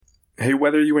Hey,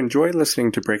 whether you enjoy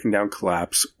listening to Breaking Down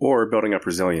Collapse or Building Up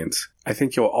Resilience, I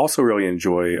think you'll also really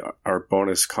enjoy our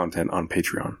bonus content on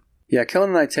Patreon. Yeah,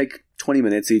 Kellen and I take 20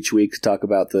 minutes each week to talk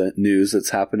about the news that's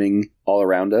happening all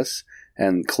around us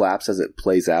and Collapse as it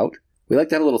plays out. We like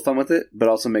to have a little fun with it, but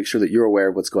also make sure that you're aware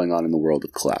of what's going on in the world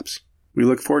of Collapse. We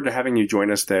look forward to having you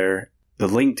join us there. The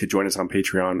link to join us on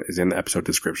Patreon is in the episode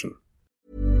description.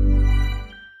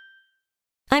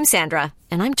 I'm Sandra,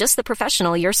 and I'm just the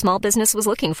professional your small business was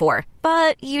looking for.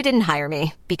 But you didn't hire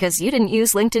me because you didn't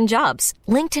use LinkedIn Jobs.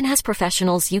 LinkedIn has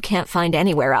professionals you can't find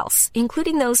anywhere else,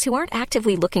 including those who aren't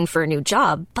actively looking for a new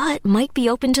job, but might be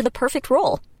open to the perfect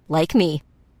role, like me.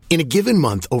 In a given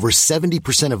month, over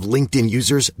 70% of LinkedIn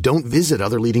users don't visit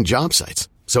other leading job sites.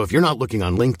 So if you're not looking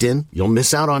on LinkedIn, you'll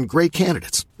miss out on great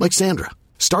candidates like Sandra.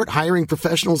 Start hiring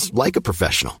professionals like a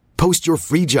professional. Post your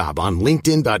free job on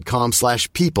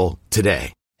linkedin.com/people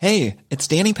today. Hey, it's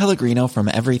Danny Pellegrino from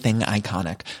Everything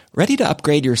Iconic. Ready to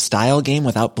upgrade your style game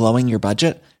without blowing your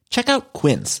budget? Check out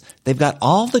Quince. They've got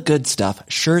all the good stuff,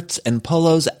 shirts and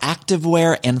polos,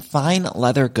 activewear, and fine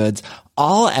leather goods,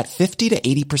 all at 50 to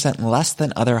 80% less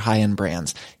than other high-end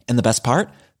brands. And the best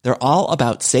part? They're all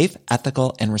about safe,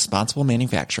 ethical, and responsible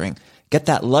manufacturing. Get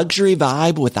that luxury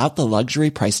vibe without the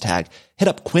luxury price tag. Hit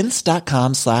up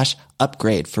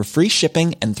quince.com/upgrade for free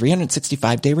shipping and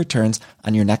 365-day returns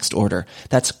on your next order.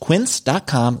 That's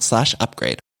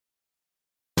quince.com/upgrade.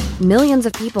 Millions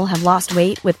of people have lost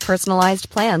weight with personalized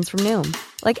plans from Noom.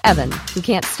 Like Evan, who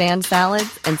can't stand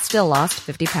salads and still lost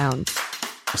 50 pounds.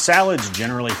 Salads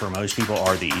generally for most people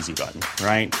are the easy button,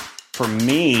 right? For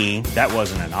me, that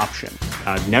wasn't an option.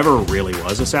 I never really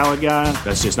was a salad guy.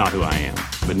 That's just not who I am.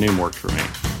 But Noom worked for me.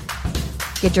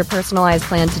 Get your personalized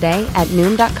plan today at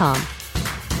Noom.com.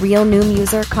 Real Noom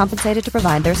user compensated to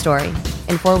provide their story.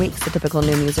 In 4 weeks, the typical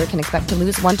Noom user can expect to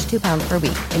lose 1 to 2 pounds per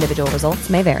week. Individual results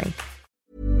may vary.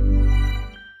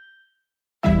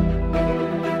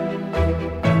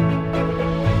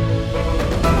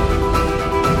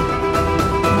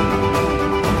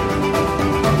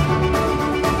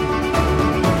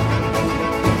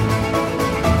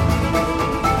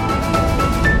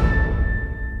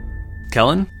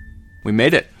 Kellen, we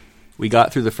made it. We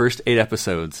got through the first 8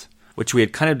 episodes, which we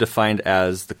had kind of defined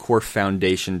as the core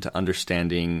foundation to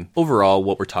understanding overall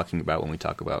what we're talking about when we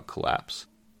talk about Collapse.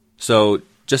 So,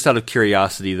 just out of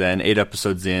curiosity then, 8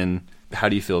 episodes in, how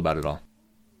do you feel about it all?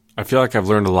 I feel like I've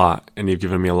learned a lot, and you've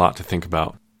given me a lot to think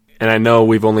about. And I know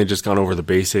we've only just gone over the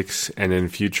basics, and in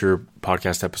future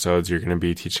podcast episodes, you're going to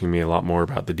be teaching me a lot more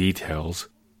about the details.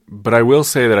 But I will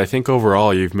say that I think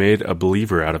overall you've made a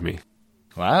believer out of me.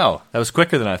 Wow, that was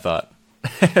quicker than I thought.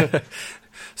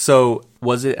 So,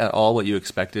 was it at all what you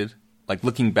expected? Like,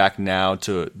 looking back now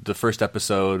to the first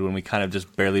episode when we kind of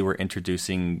just barely were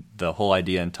introducing the whole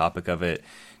idea and topic of it,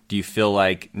 do you feel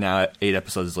like now 8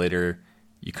 episodes later,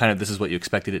 you kind of, this is what you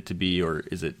expected it to be, or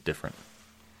is it different?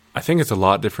 I think it's a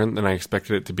lot different than I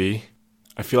expected it to be.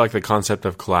 I feel like the concept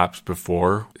of collapse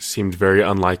before seemed very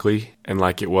unlikely, and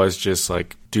like it was just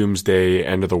like doomsday,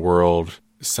 end of the world,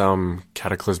 some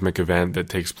cataclysmic event that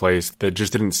takes place that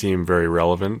just didn't seem very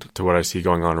relevant to what I see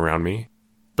going on around me.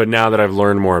 But now that I've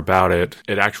learned more about it,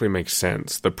 it actually makes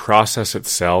sense. The process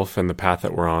itself and the path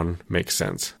that we're on makes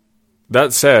sense.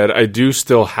 That said, I do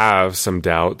still have some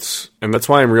doubts, and that's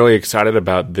why I'm really excited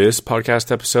about this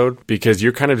podcast episode, because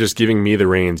you're kind of just giving me the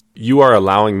reins. You are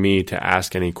allowing me to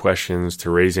ask any questions, to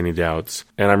raise any doubts,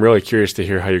 and I'm really curious to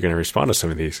hear how you're going to respond to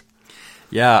some of these.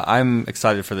 Yeah, I'm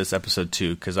excited for this episode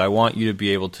too, because I want you to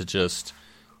be able to just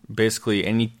basically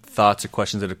any thoughts or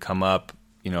questions that have come up.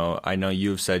 You know, I know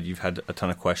you've said you've had a ton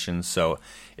of questions, so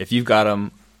if you've got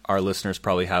them, our listeners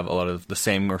probably have a lot of the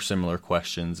same or similar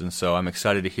questions, and so I'm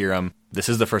excited to hear them. This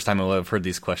is the first time I've heard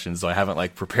these questions, so I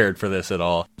haven't prepared for this at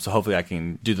all, so hopefully I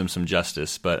can do them some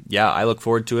justice. But yeah, I look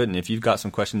forward to it, and if you've got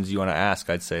some questions you want to ask,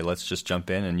 I'd say let's just jump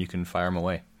in and you can fire them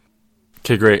away.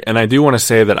 Okay, great. And I do want to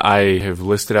say that I have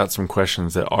listed out some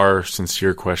questions that are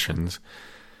sincere questions.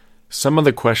 Some of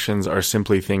the questions are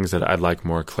simply things that I'd like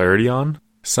more clarity on.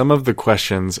 Some of the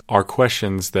questions are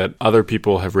questions that other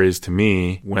people have raised to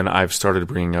me when I've started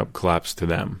bringing up collapse to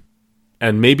them.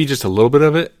 And maybe just a little bit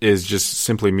of it is just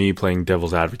simply me playing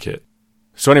devil's advocate.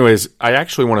 So anyways, I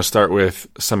actually want to start with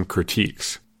some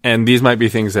critiques. And these might be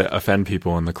things that offend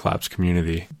people in the collapse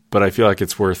community, but I feel like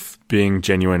it's worth being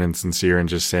genuine and sincere and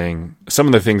just saying some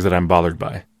of the things that I'm bothered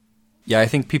by. Yeah, I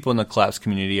think people in the collapse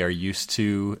community are used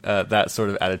to that sort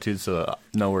of attitude, so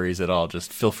no worries at all.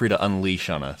 Just feel free to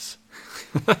unleash on us.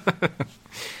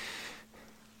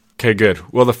 Okay, good.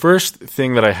 Well, the first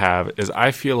thing that I have is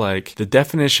I feel like the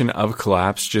definition of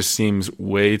collapse just seems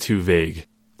way too vague.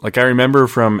 Like, I remember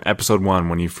from episode 1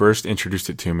 when you first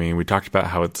introduced it to me, we talked about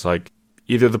how it's like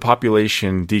either the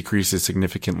population decreases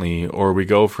significantly or we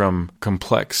go from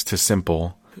complex to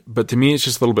simple. But to me, it's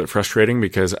just a little bit frustrating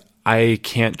because I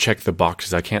can't check the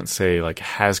boxes. I can't say, like,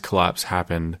 has collapse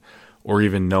happened or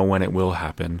even know when it will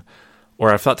happen.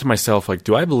 Or I've thought to myself, like,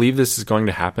 do I believe this is going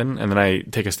to happen? And then I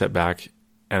take a step back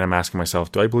and I'm asking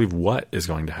myself, do I believe what is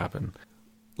going to happen?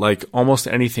 Like almost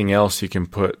anything else you can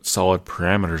put solid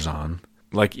parameters on.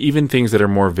 Like even things that are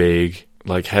more vague,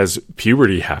 like has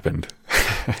puberty happened?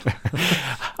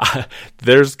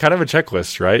 There's kind of a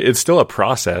checklist, right? It's still a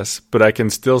process, but I can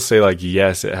still say like,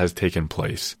 yes, it has taken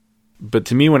place. But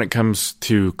to me, when it comes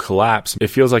to collapse, it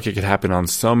feels like it could happen on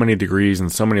so many degrees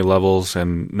and so many levels,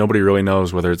 and nobody really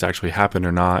knows whether it's actually happened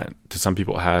or not. To some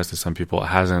people it has, to some people it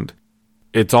hasn't.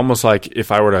 It's almost like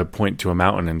if I were to point to a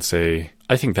mountain and say,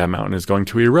 I think that mountain is going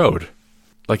to erode.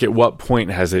 Like at what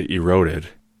point has it eroded?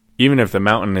 Even if the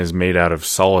mountain is made out of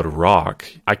solid rock,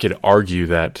 I could argue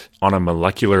that on a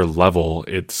molecular level,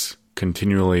 it's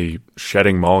continually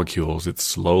shedding molecules. It's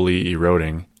slowly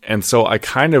eroding. And so I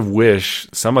kind of wish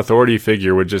some authority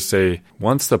figure would just say,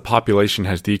 once the population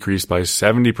has decreased by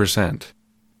 70%,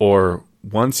 or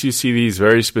once you see these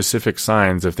very specific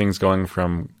signs of things going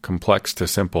from complex to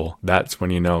simple, that's when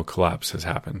you know collapse has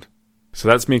happened. So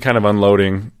that's me kind of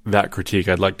unloading that critique.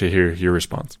 I'd like to hear your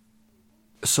response.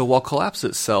 So while collapse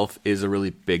itself is a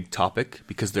really big topic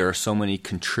because there are so many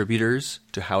contributors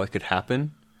to how it could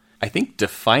happen, I think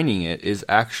defining it is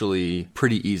actually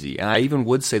pretty easy. And I even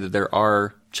would say that there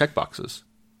are checkboxes.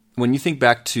 When you think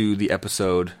back to the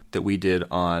episode that we did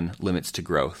on Limits to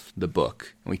Growth, the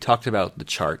book, and we talked about the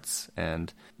charts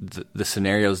and the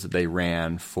scenarios that they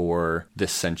ran for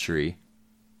this century,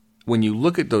 when you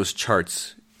look at those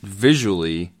charts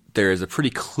visually, there is a pretty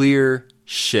clear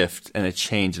shift and a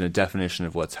change in a definition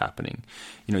of what's happening.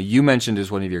 You know, you mentioned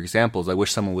as one of your examples, I wish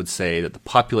someone would say that the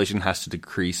population has to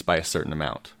decrease by a certain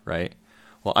amount, right?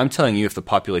 Well, I'm telling you, if the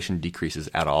population decreases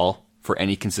at all for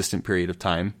any consistent period of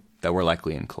time, that we're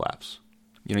likely in collapse.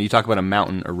 You know, you talk about a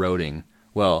mountain eroding.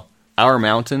 Well, our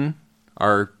mountain,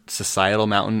 our societal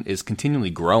mountain, is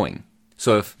continually growing.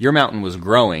 So if your mountain was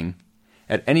growing,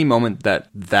 at any moment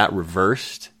that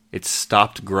reversed, it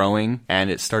stopped growing and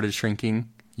it started shrinking,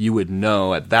 you would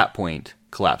know at that point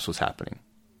collapse was happening.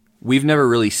 We've never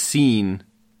really seen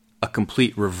a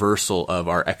complete reversal of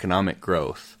our economic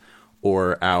growth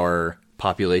or our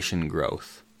population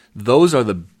growth. Those are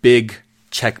the big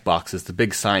check boxes, the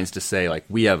big signs to say, like,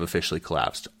 we have officially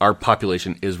collapsed. Our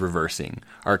population is reversing.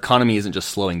 Our economy isn't just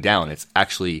slowing down, it's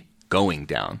actually going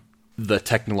down. The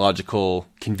technological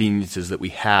conveniences that we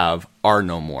have are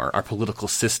no more. Our political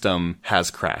system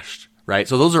has crashed, right?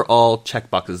 So those are all check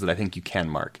boxes that I think you can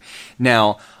mark.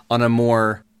 Now, on a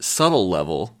more subtle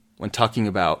level, when talking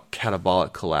about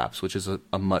catabolic collapse, which is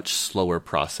a much slower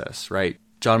process, right?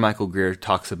 John Michael Greer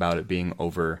talks about it being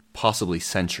over possibly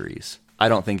centuries. I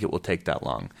don't think it will take that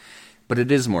long, but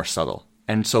it is more subtle.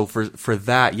 And so for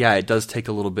that, yeah, it does take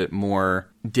a little bit more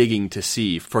digging to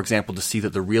see, for example, to see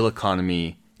that the real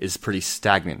economy is pretty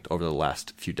stagnant over the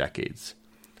last few decades.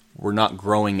 We're not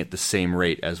growing at the same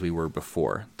rate as we were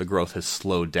before. The growth has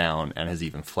slowed down and has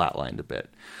even flatlined a bit.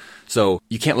 So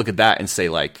you can't look at that and say,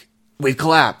 like, we've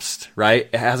collapsed, right?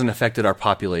 It hasn't affected our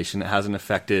population. It hasn't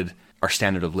affected our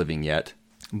standard of living yet.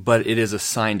 But it is a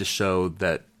sign to show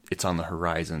that it's on the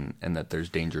horizon and that there's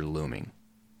danger looming.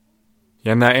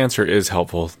 Yeah, and that answer is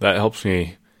helpful. That helps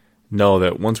me know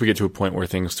that once we get to a point where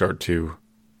things start to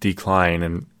decline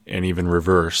and even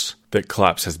reverse, that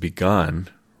collapse has begun,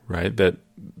 right? That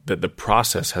the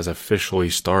process has officially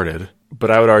started.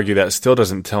 But I would argue that still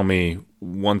doesn't tell me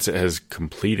once it has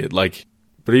completed.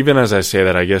 But even as I say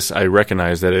that, I guess I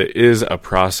recognize that it is a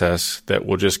process that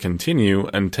will just continue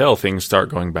until things start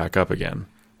going back up again.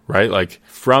 Right? Like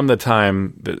from the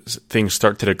time that things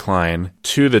start to decline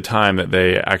to the time that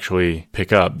they actually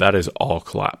pick up, that is all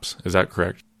collapse. Is that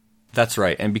correct? That's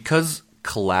right. And because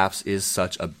collapse is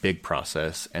such a big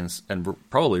process and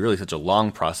probably really such a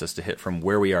long process to hit from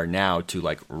where we are now to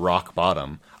like rock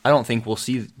bottom, I don't think we'll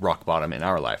see rock bottom in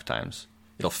our lifetimes.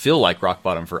 It'll feel like rock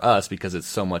bottom for us because it's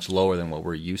so much lower than what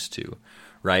we're used to,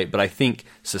 right? But I think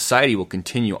society will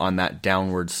continue on that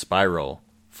downward spiral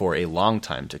for a long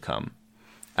time to come.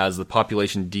 As the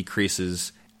population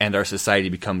decreases and our society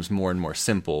becomes more and more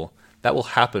simple, that will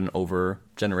happen over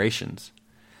generations.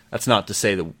 That's not to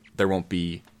say that there won't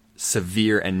be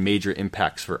severe and major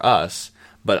impacts for us,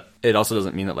 but it also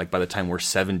doesn't mean that like by the time we're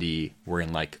 70, we're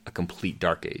in like a complete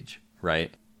dark age,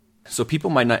 right? So people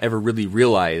might not ever really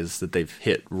realize that they've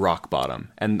hit rock bottom,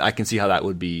 and I can see how that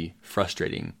would be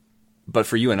frustrating. But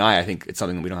for you and I think it's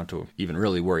something that we don't have to even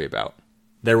really worry about.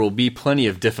 there will be plenty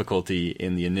of difficulty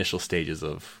in the initial stages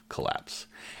of collapse.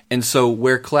 And so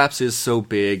where collapse is so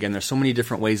big and there's so many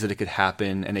different ways that it could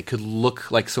happen and it could look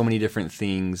like so many different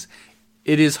things,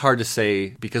 it is hard to say,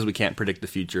 because we can't predict the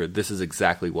future, this is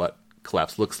exactly what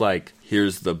collapse looks like.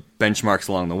 Here's the benchmarks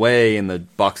along the way and the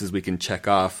boxes we can check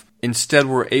off. Instead,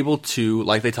 we're able to,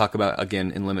 like they talk about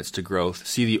again in Limits to Growth,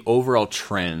 see the overall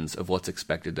trends of what's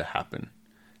expected to happen.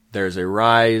 There's a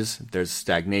rise, there's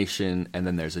stagnation, and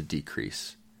then there's a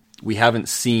decrease. We haven't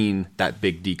seen that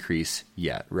big decrease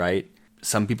yet, right?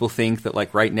 Some people think that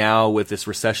like right now with this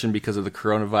recession because of the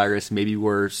coronavirus, maybe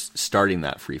we're starting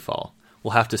that free fall.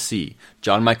 We'll have to see.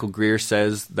 John Michael Greer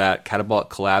says that catabolic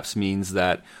collapse means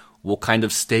that we'll kind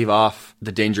of stave off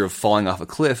the danger of falling off a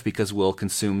cliff because we'll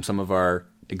consume some of our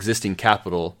existing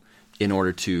capital in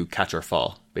order to catch our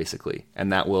fall, basically.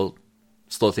 And that will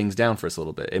slow things down for us a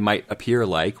little bit. It might appear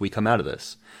like we come out of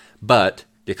this, but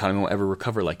the economy won't ever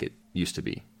recover like it used to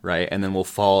be, right? And then we'll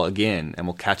fall again and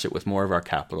we'll catch it with more of our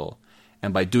capital.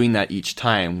 And by doing that each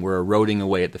time, we're eroding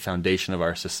away at the foundation of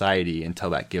our society until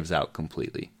that gives out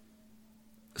completely.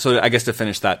 So I guess to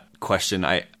finish that question,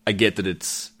 I get that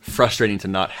it's frustrating to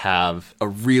not have a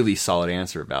really solid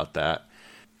answer about that.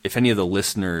 If any of the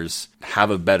listeners have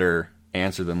a better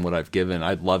answer than what I've given,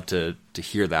 I'd love to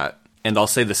hear that. And I'll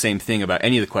say the same thing about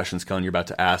any of the questions, Colin, you're about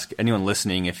to ask. Anyone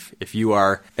listening, if you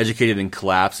are educated in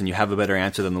collapse and you have a better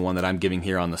answer than the one that I'm giving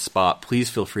here on the spot, please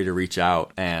feel free to reach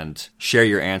out and share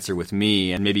your answer with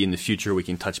me. And maybe in the future we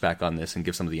can touch back on this and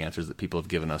give some of the answers that people have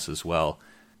given us as well.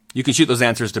 You can shoot those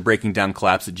answers to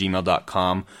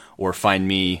breakingdowncollapse@gmail.com or find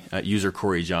me at user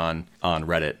Corey John on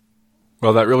Reddit.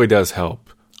 Well, that really does help.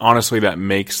 Honestly, that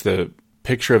makes the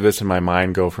picture of this in my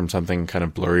mind go from something kind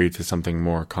of blurry to something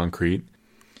more concrete.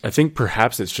 I think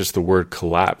perhaps it's just the word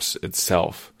collapse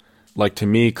itself. Like to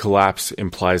me, collapse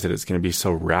implies that it's going to be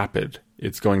so rapid.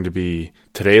 It's going to be,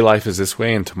 today life is this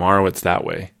way and tomorrow it's that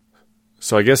way.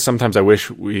 So I guess sometimes I wish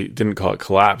we didn't call it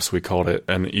collapse. We called it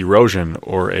an erosion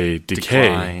or a decay.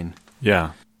 Decline.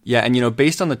 Yeah. Yeah, and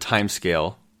based on the time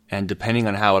scale and depending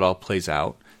on how it all plays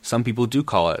out, some people do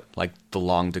call it like the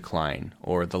long decline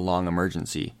or the long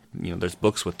emergency. There's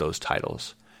books with those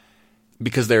titles.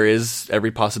 Because there is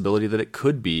every possibility that it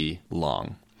could be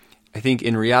long. I think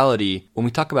in reality, when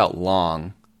we talk about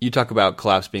long, you talk about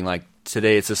collapse being like,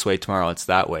 today it's this way, tomorrow it's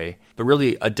that way. But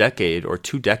really, a decade or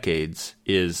 2 decades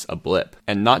is a blip.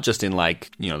 And not just in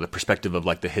the perspective of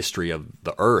the history of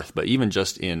the earth, but even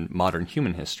just in modern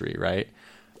human history, right?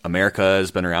 America has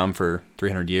been around for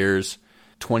 300 years.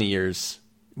 20 years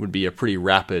would be a pretty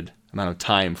rapid amount of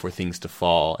time for things to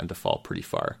fall and to fall pretty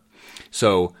far.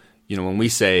 So, when we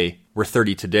say we're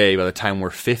 30 today, by the time we're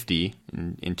 50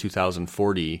 in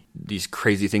 2040, these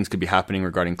crazy things could be happening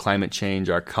regarding climate change.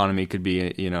 Our economy could be,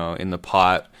 in the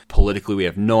pot. Politically, we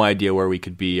have no idea where we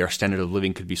could be. Our standard of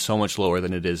living could be so much lower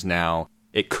than it is now.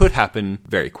 It could happen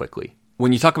very quickly.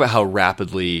 When you talk about how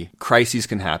rapidly crises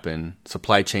can happen,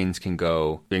 supply chains can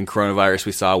go. In coronavirus,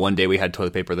 we saw one day we had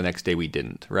toilet paper, the next day we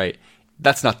didn't, right?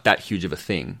 That's not that huge of a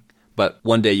thing. But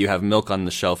one day you have milk on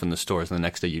the shelf in the stores and the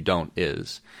next day you don't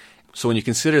is. So when you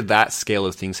consider that scale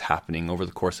of things happening over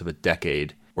the course of a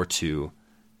decade or two,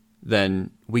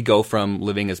 then we go from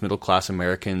living as middle-class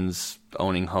Americans,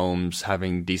 owning homes,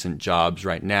 having decent jobs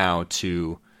right now,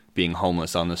 to being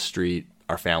homeless on the street.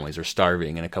 Our families are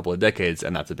starving in a couple of decades,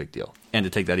 and that's a big deal. And to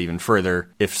take that even further,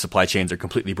 if supply chains are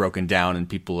completely broken down and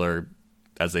people are,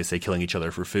 as they say, killing each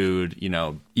other for food,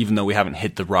 even though we haven't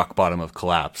hit the rock bottom of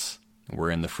collapse,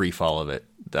 we're in the free fall of it.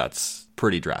 That's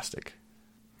pretty drastic.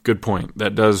 Good point.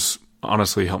 That does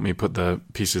honestly help me put the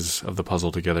pieces of the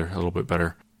puzzle together a little bit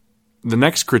better. The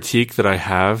next critique that I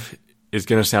have is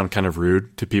going to sound kind of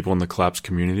rude to people in the collapse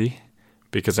community,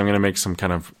 because I'm going to make some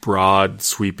kind of broad,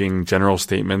 sweeping, general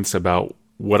statements about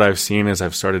what I've seen as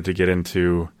I've started to get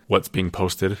into what's being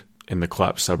posted in the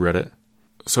collapse subreddit.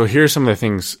 So here's some of the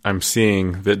things I'm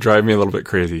seeing that drive me a little bit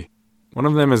crazy. One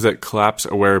of them is that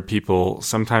collapse-aware people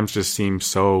sometimes just seem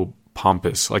so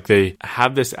pompous. Like they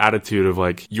have this attitude of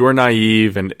you're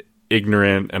naive and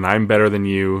ignorant and I'm better than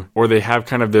you. Or they have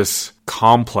kind of this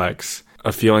complex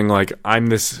of feeling like I'm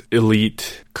this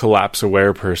elite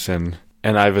collapse-aware person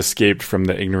and I've escaped from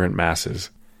the ignorant masses.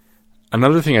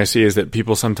 Another thing I see is that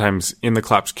people sometimes in the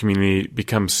collapse community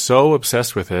become so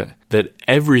obsessed with it that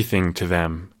everything to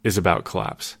them is about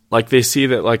collapse. They see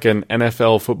that an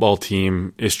NFL football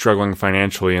team is struggling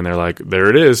financially and they're like, there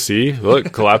it is, see,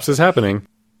 look, collapse is happening.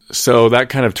 So that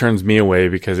kind of turns me away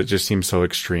because it just seems so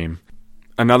extreme.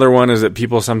 Another one is that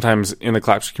people sometimes in the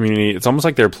collapse community, it's almost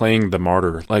like they're playing the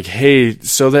martyr. Like, hey,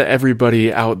 so that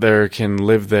everybody out there can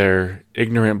live their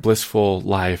ignorant, blissful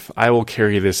life, I will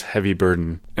carry this heavy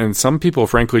burden. And some people,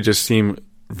 frankly, just seem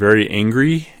very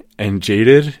angry and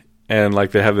jaded and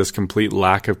like they have this complete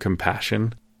lack of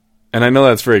compassion. And I know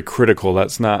that's very critical.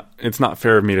 It's not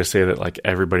fair of me to say that like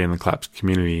everybody in the collapse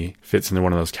community fits into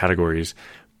one of those categories.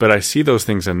 But I see those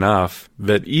things enough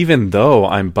that even though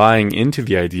I'm buying into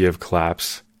the idea of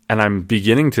collapse and I'm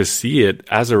beginning to see it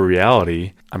as a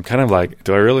reality, I'm kind of like,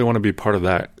 do I really want to be part of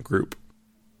that group?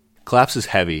 Collapse is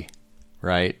heavy,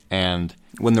 right? And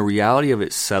when the reality of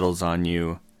it settles on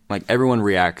you, like everyone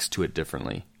reacts to it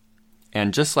differently.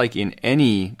 And just like in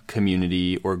any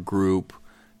community or group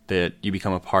that you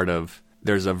become a part of,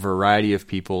 there's a variety of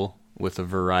people with a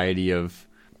variety of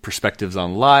perspectives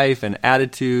on life and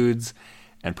attitudes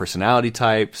and personality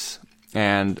types.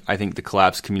 And I think the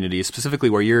collapse community, specifically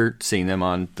where you're seeing them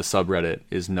on the subreddit,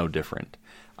 is no different.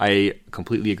 I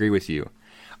completely agree with you.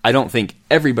 I don't think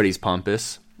everybody's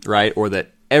pompous, right? Or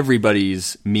that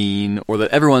everybody's mean, or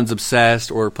that everyone's obsessed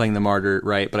or playing the martyr,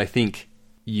 right? But I think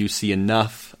you see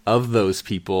enough of those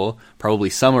people.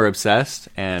 Probably some are obsessed,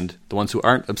 and the ones who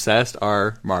aren't obsessed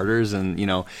are martyrs. And,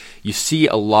 you see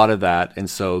a lot of that. And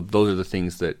so those are the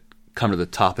things that come to the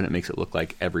top, and it makes it look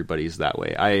like everybody's that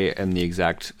way. I am the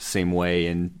exact same way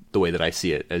in the way that I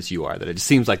see it as you are, that it just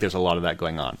seems like there's a lot of that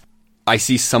going on. I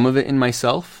see some of it in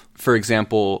myself. For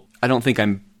example, I don't think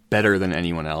I'm better than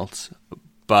anyone else,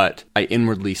 but I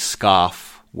inwardly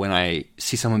scoff when I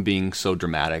see someone being so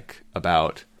dramatic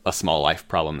about a small life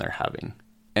problem they're having.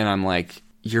 And I'm like,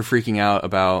 you're freaking out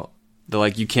about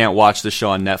you can't watch the show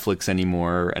on Netflix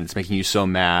anymore, and it's making you so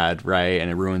mad, right? And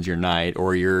it ruins your night,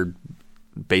 or your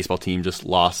baseball team just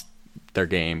lost their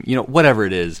game, whatever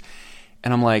it is.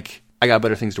 And I'm like, I got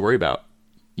better things to worry about.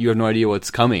 You have no idea what's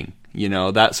coming.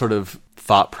 That sort of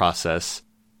thought process.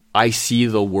 I see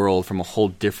the world from a whole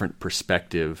different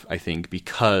perspective, I think,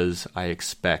 because I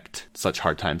expect such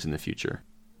hard times in the future.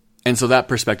 And so that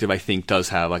perspective, I think, does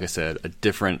have, like I said, a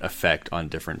different effect on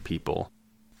different people.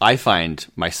 I find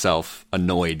myself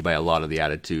annoyed by a lot of the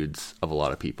attitudes of a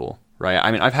lot of people. Right?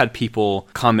 I mean, I've had people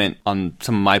comment on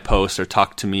some of my posts or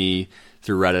talk to me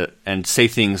through Reddit and say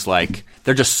things like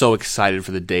they're just so excited for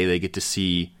the day they get to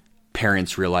see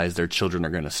parents realize their children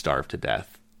are going to starve to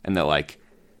death. And that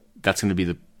that's going to be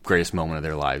the greatest moment of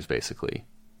their lives, basically,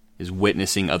 is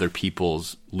witnessing other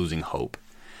people's losing hope.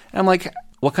 And I'm like,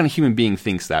 what kind of human being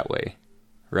thinks that way?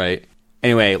 Right?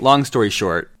 Anyway, long story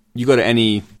short, you go to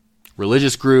any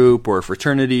religious group or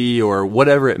fraternity or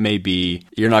whatever it may be,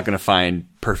 you're not going to find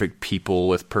perfect people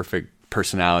with perfect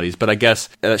personalities. But I guess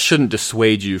that shouldn't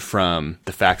dissuade you from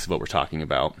the facts of what we're talking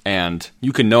about. And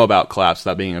you can know about collapse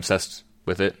without being obsessed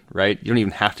with it, right? You don't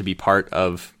even have to be part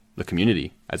of the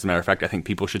community. As a matter of fact, I think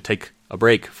people should take a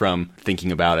break from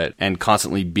thinking about it and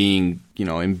constantly being,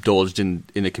 indulged in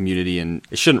the community, and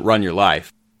it shouldn't run your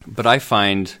life. But I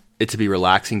find it to be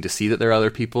relaxing to see that there are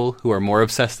other people who are more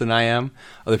obsessed than I am,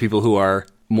 other people who are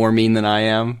more mean than I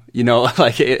am.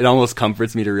 It almost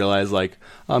comforts me to realize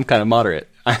I'm kind of moderate.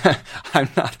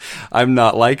 I'm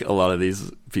not like a lot of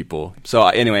these people. So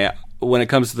anyway, when it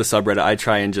comes to the subreddit, I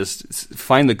try and just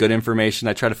find the good information.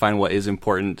 I try to find what is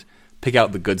important, pick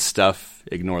out the good stuff,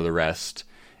 ignore the rest.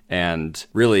 And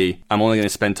really, I'm only going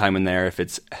to spend time in there if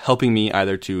it's helping me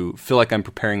either to feel like I'm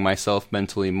preparing myself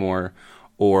mentally more,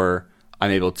 or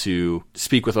I'm able to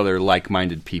speak with other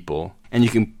like-minded people. And you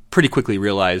can pretty quickly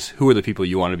realize who are the people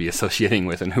you want to be associating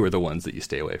with and who are the ones that you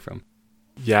stay away from.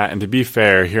 Yeah, and to be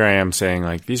fair, here I am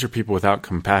saying, these are people without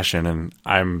compassion, and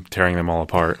I'm tearing them all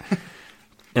apart.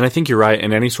 And I think you're right.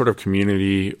 In any sort of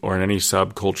community or in any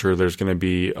subculture, there's going to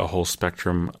be a whole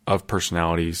spectrum of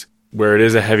personalities. Where it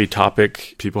is a heavy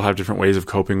topic, people have different ways of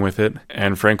coping with it.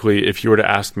 And frankly, if you were to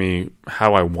ask me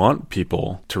how I want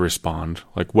people to respond,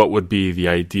 what would be the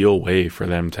ideal way for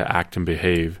them to act and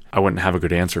behave, I wouldn't have a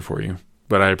good answer for you.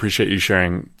 But I appreciate you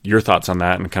sharing your thoughts on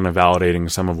that and kind of validating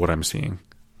some of what I'm seeing.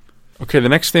 Okay, the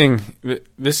next thing,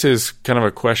 this is kind of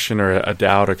a question or a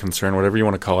doubt, a concern, whatever you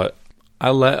want to call it. I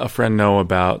let a friend know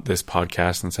about this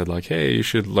podcast and said, hey, you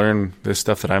should learn this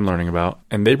stuff that I'm learning about.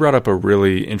 And they brought up a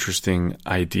really interesting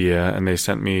idea, and they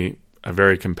sent me a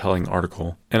very compelling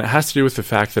article. And it has to do with the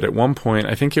fact that at one point,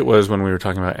 I think it was when we were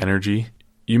talking about energy,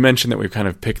 you mentioned that we've kind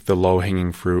of picked the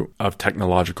low-hanging fruit of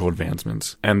technological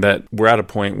advancements, and that we're at a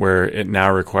point where it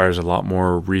now requires a lot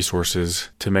more resources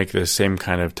to make the same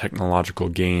kind of technological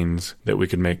gains that we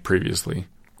could make previously,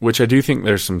 which I do think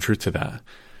there's some truth to that.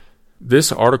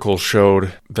 This article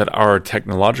showed that our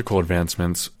technological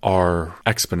advancements are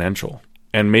exponential.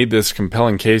 and made this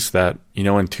compelling case that,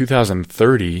 in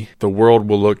 2030, the world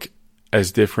will look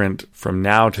as different from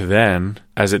now to then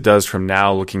as it does from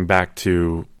now looking back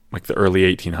to like the early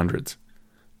 1800s.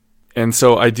 And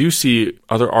so I do see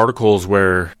other articles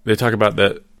where they talk about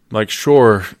that, like,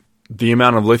 sure, the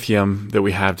amount of lithium that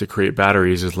we have to create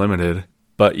batteries is limited,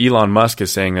 but Elon Musk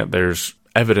is saying that there's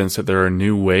evidence that there are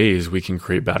new ways we can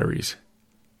create batteries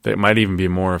that might even be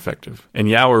more effective. And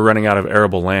yeah, we're running out of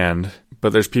arable land,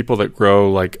 but there's people that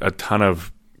grow like a ton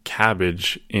of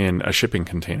cabbage in a shipping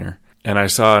container. And I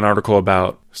saw an article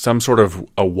about some sort of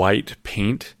a white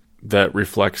paint that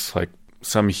reflects like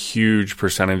some huge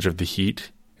percentage of the heat.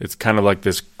 It's kind of like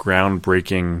this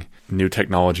groundbreaking new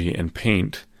technology in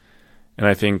paint. And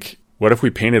I think, what if we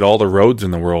painted all the roads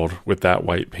in the world with that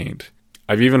white paint?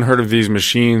 I've even heard of these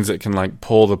machines that can like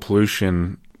pull the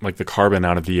pollution, like the carbon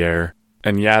out of the air.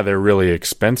 And yeah, they're really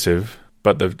expensive,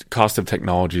 but the cost of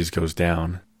technologies goes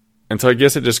down. And so I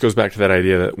guess it just goes back to that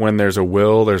idea that when there's a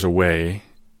will, there's a way.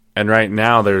 And right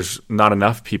now, there's not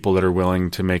enough people that are willing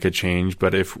to make a change.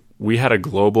 But if we had a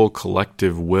global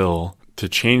collective will to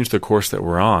change the course that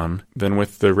we're on, then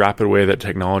with the rapid way that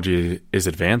technology is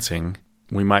advancing,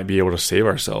 we might be able to save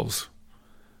ourselves.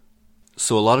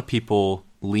 So a lot of people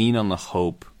lean on the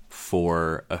hope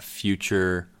for a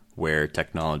future where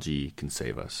technology can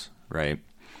save us, right?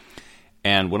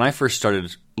 And when I first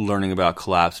started learning about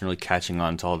collapse and really catching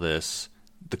on to all this,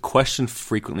 the question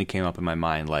frequently came up in my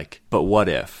mind, like, but what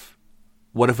if?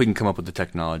 What if we can come up with the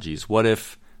technologies? What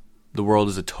if the world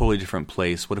is a totally different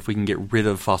place? What if we can get rid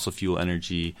of fossil fuel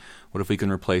energy? What if we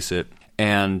can replace it?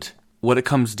 And what it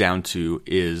comes down to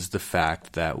is the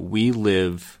fact that we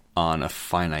live on a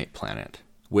finite planet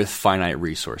with finite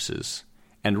resources.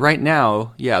 And right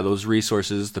now, yeah, those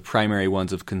resources, the primary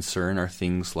ones of concern are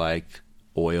things like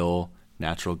oil,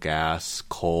 natural gas,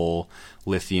 coal,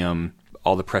 lithium,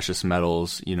 all the precious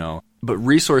metals, But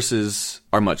resources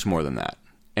are much more than that.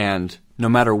 And no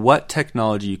matter what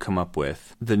technology you come up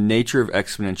with, the nature of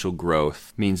exponential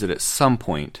growth means that at some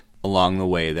point along the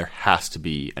way, there has to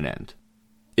be an end.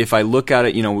 If I look at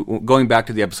it, going back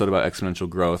to the episode about exponential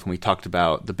growth, when we talked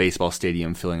about the baseball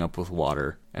stadium filling up with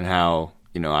water and how,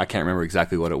 I can't remember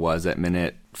exactly what it was. At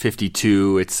minute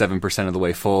 52, it's 7% of the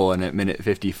way full, and at minute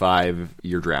 55,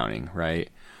 you're drowning, right?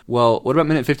 Well, what about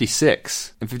minute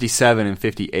 56 and 57 and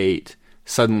 58?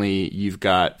 Suddenly, you've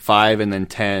got 5 and then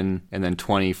 10 and then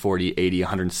 20, 40, 80,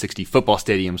 160 football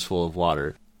stadiums full of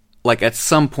water. Like, at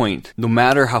some point, no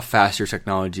matter how fast your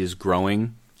technology is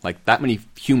growing, like that many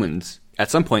humans, at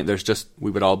some point,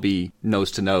 we would all be nose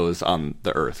to nose on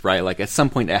the earth, right? Like, at some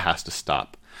point, it has to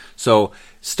stop. So,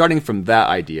 starting from that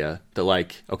idea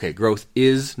that, okay, growth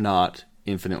is not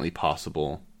infinitely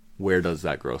possible, where does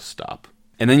that growth stop?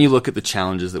 And then you look at the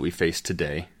challenges that we face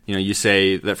today. You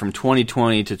say that from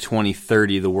 2020 to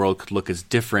 2030, the world could look as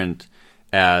different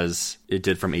as it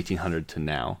did from 1800 to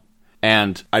now.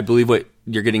 And I believe what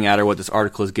you're getting at, or what this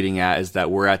article is getting at, is that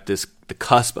we're at the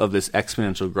cusp of this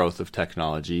exponential growth of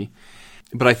technology.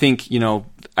 But I think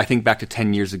back to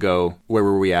 10 years ago, where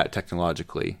were we at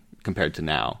technologically compared to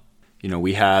now?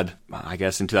 We had, I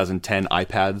guess in 2010,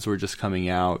 iPads were just coming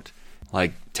out.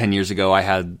 Like 10 years ago, I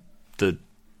had the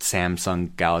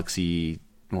Samsung Galaxy,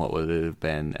 what would it have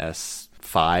been,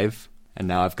 S5, and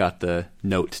now I've got the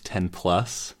Note 10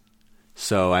 Plus.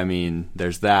 So,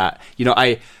 there's that.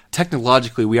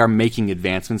 Technologically, we are making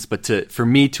advancements, but for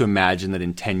me to imagine that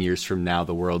in 10 years from now,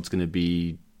 the world's going to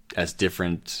be as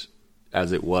different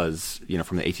as it was,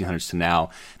 from the 1800s to now,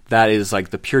 that is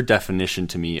like the pure definition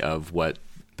to me of what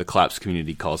the collapse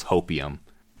community calls hopium.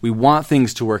 We want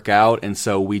things to work out, and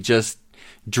so we just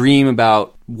dream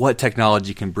about what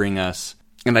technology can bring us.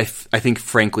 And I think,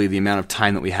 frankly, the amount of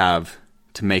time that we have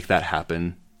to make that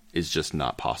happen is just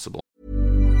not possible.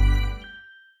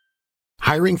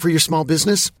 Hiring for your small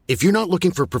business? If you're not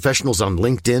looking for professionals on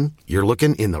LinkedIn, you're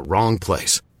looking in the wrong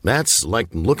place. That's like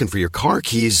looking for your car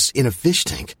keys in a fish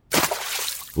tank.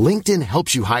 LinkedIn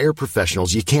helps you hire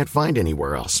professionals you can't find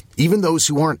anywhere else, even those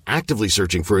who aren't actively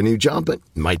searching for a new job but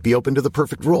might be open to the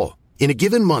perfect role. In a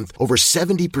given month, over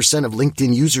 70% of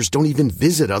LinkedIn users don't even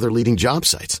visit other leading job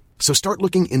sites. So start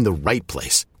looking in the right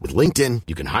place. With LinkedIn,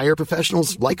 you can hire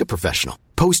professionals like a professional.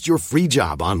 Post your free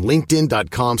job on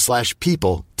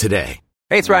linkedin.com/people today.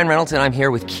 Hey, it's Ryan Reynolds, and I'm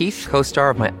here with Keith, co-star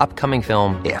of my upcoming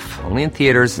film, If, only in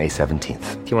theaters May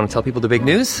 17th. Do you want to tell people the big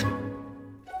news?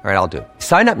 All right, I'll do it.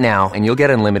 Sign up now and you'll get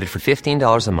unlimited for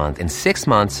 $15 a month and 6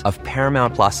 months of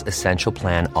Paramount Plus Essential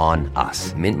Plan on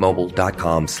us.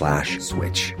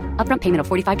 MintMobile.com/switch. Upfront payment of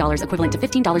 $45 equivalent to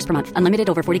 $15 per month. Unlimited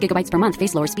over 40 gigabytes per month.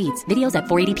 Face lower speeds. Videos at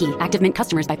 480p. Active Mint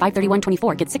customers by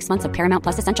 531.24 get 6 months of Paramount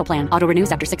Plus Essential Plan. Auto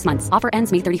renews after 6 months. Offer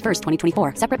ends May 31st,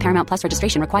 2024. Separate Paramount Plus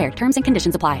registration required. Terms and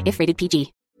conditions apply if rated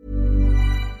PG.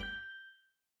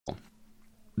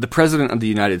 The President of the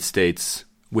United States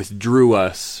withdrew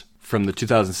us from the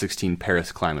 2016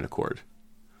 Paris Climate Accord.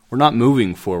 We're not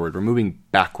moving forward, we're moving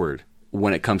backward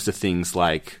when it comes to things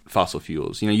like fossil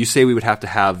fuels. You say we would have to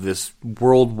have this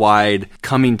worldwide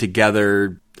coming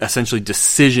together, essentially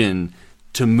decision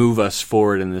to move us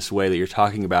forward in this way that you're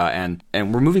talking about, and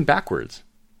we're moving backwards.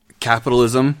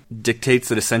 Capitalism dictates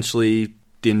that essentially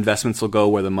the investments will go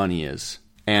where the money is.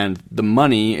 And the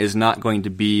money is not going to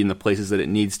be in the places that it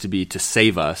needs to be to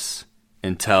save us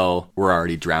until we're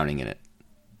already drowning in it.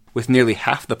 With nearly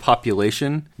half the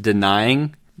population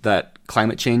denying that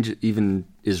climate change even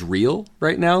is real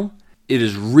right now, it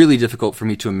is really difficult for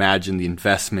me to imagine the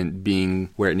investment being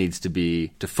where it needs to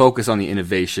be to focus on the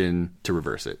innovation to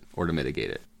reverse it or to mitigate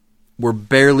it. We're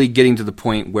barely getting to the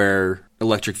point where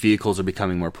electric vehicles are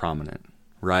becoming more prominent,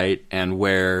 right? And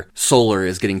where solar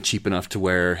is getting cheap enough to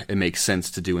where it makes sense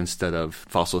to do instead of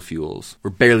fossil fuels.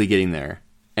 We're barely getting there.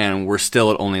 And we're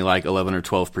still at only like 11 or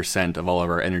 12% of all of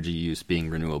our energy use being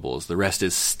renewables. The rest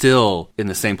is still in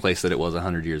the same place that it was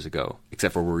 100 years ago,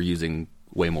 except for we're using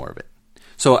way more of it.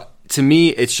 So to me,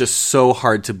 it's just so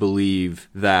hard to believe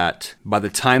that by the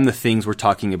time the things we're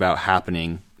talking about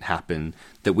happen,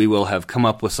 that we will have come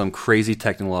up with some crazy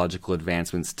technological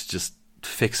advancements to just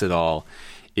fix it all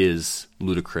is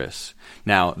ludicrous.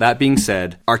 Now, that being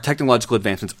said, our technological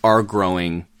advancements are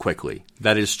growing quickly.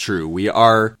 That is true. We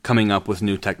are coming up with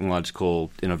new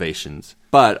technological innovations.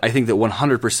 But I think that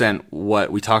 100%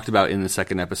 what we talked about in the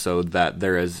second episode, that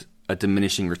there is a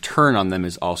diminishing return on them,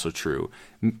 is also true.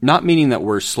 Not meaning that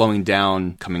we're slowing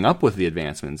down coming up with the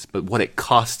advancements, but what it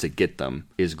costs to get them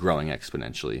is growing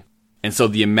exponentially. And so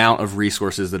the amount of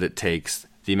resources that it takes,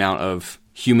 the amount of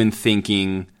human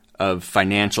thinking, of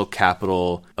financial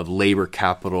capital, of labor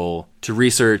capital to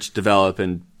research, develop,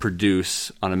 and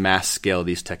produce on a mass scale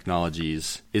these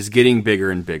technologies is getting bigger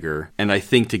and bigger. And I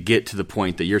think to get to the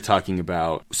point that you're talking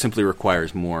about simply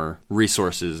requires more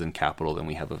resources and capital than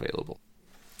we have available.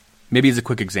 Maybe as a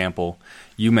quick example,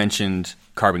 you mentioned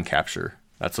carbon capture.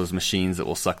 That's those machines that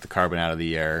will suck the carbon out of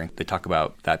the air. They talk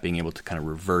about that being able to kind of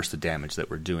reverse the damage that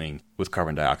we're doing with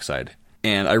carbon dioxide.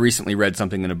 And I recently read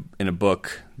something in a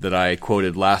book that I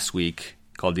quoted last week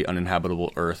called The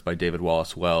Uninhabitable Earth by David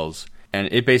Wallace Wells. And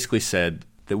it basically said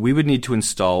that we would need to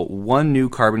install one new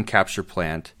carbon capture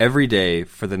plant every day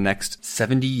for the next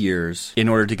 70 years in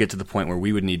order to get to the point where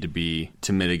we would need to be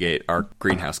to mitigate our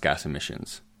greenhouse gas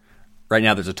emissions. Right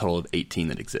now, there's a total of 18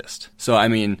 that exist. So, I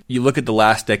mean, you look at the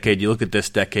last decade, you look at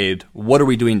this decade, what are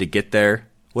we doing to get there?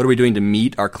 What are we doing to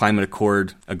meet our climate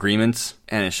accord agreements?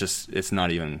 And it's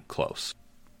not even close.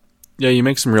 Yeah, you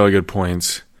make some really good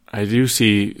points. I do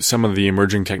see some of the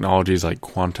emerging technologies like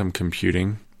quantum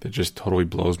computing that just totally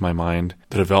blows my mind.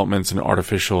 The developments in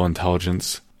artificial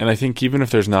intelligence. And I think even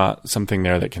if there's not something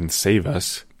there that can save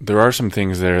us, there are some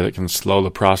things there that can slow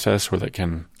the process or that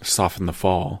can soften the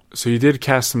fall. So you did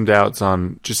cast some doubts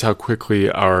on just how quickly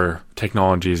our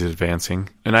technology is advancing.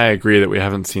 And I agree that we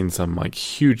haven't seen some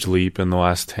huge leap in the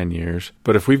last 10 years.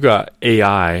 But if we've got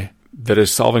AI that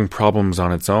is solving problems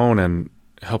on its own and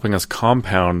helping us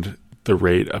compound the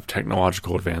rate of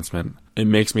technological advancement, it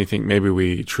makes me think maybe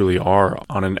we truly are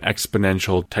on an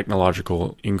exponential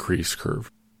technological increase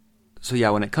curve. So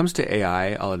yeah, when it comes to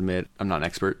AI, I'll admit I'm not an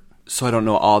expert. So I don't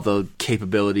know all the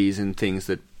capabilities and things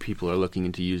that people are looking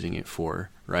into using it for,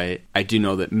 right? I do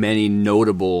know that many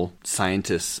notable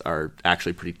scientists are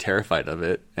actually pretty terrified of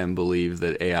it and believe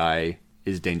that AI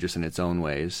is dangerous in its own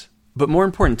ways. But more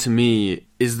important to me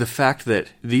is the fact that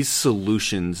these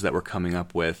solutions that we're coming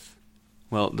up with,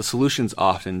 well, the solutions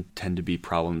often tend to be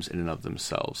problems in and of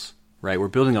themselves, right? We're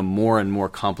building a more and more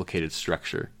complicated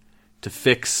structure. To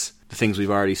fix the things we've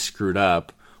already screwed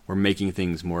up, we're making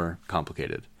things more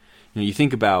complicated. You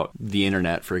think about the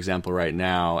internet, for example, right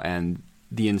now, and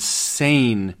the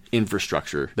insane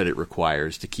infrastructure that it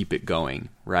requires to keep it going,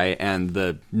 right? And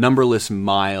the numberless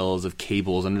miles of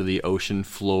cables under the ocean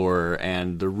floor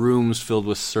and the rooms filled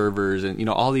with servers and,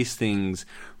 all these things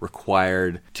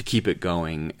required to keep it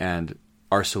going. And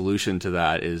our solution to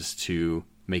that is to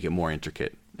make it more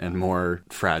intricate and more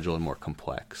fragile and more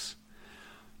complex.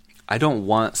 I don't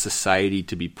want society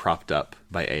to be propped up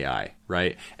by AI,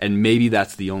 right? And maybe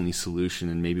that's the only solution,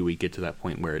 and maybe we get to that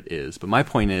point where it is. But my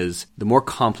point is, the more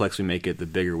complex we make it, the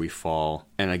bigger we fall.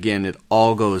 And again, it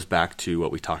all goes back to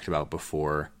what we talked about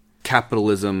before.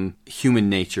 Capitalism, human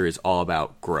nature is all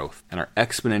about growth. And our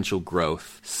exponential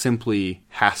growth simply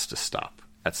has to stop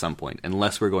at some point,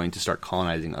 unless we're going to start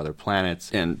colonizing other planets.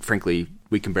 And frankly,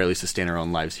 we can barely sustain our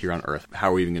own lives here on Earth. How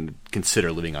are we even going to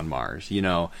consider living on Mars? You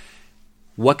know,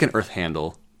 what can Earth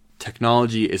handle?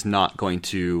 Technology is not going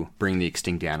to bring the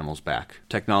extinct animals back.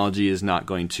 Technology is not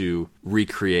going to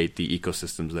recreate the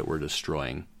ecosystems that we're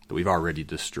destroying, that we've already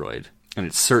destroyed. And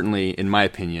it's certainly, in my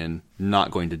opinion, not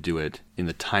going to do it in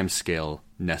the time scale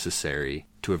necessary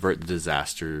to avert the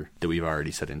disaster that we've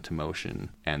already set into motion,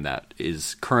 and that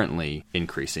is currently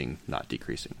increasing, not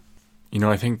decreasing. You know,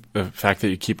 I think the fact that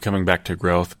you keep coming back to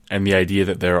growth and the idea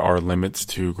that there are limits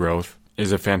to growth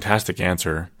is a fantastic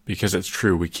answer, because it's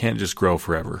true. We can't just grow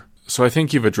forever. So I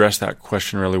think you've addressed that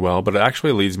question really well, but it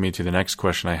actually leads me to the next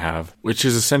question I have, which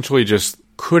is essentially just,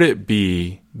 could it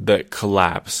be that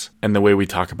collapse and the way we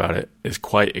talk about it is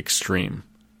quite extreme?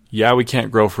 Yeah, we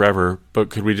can't grow forever, but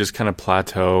could we just kind of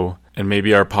plateau and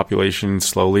maybe our population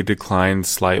slowly declines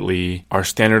slightly? Our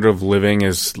standard of living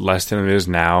is less than it is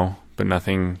now, but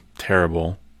nothing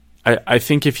terrible. I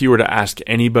think if you were to ask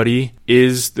anybody,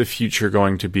 is the future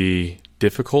going to be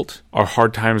difficult? Are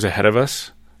hard times ahead of us?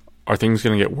 Are things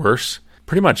going to get worse?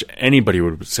 Pretty much anybody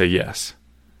would say yes.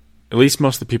 At least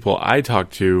most of the people I talk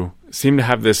to seem to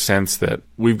have this sense that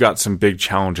we've got some big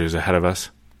challenges ahead of us.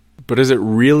 But is it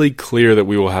really clear that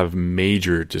we will have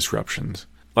major disruptions?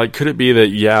 Like, could it be that,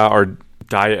 yeah, our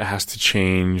diet has to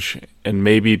change, and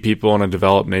maybe people in a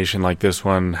developed nation like this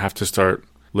one have to start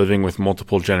living with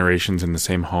multiple generations in the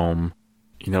same home?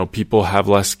 You know, people have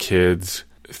less kids.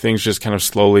 Things just kind of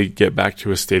slowly get back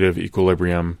to a state of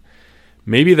equilibrium.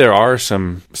 Maybe there are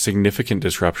some significant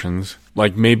disruptions.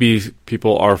 Like maybe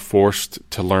people are forced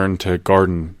to learn to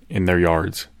garden in their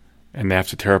yards and they have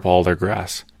to tear up all their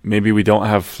grass. Maybe we don't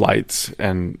have flights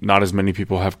and not as many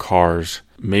people have cars.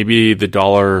 Maybe the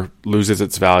dollar loses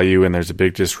its value and there's a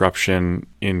big disruption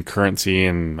in currency,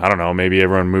 and I don't know, maybe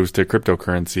everyone moves to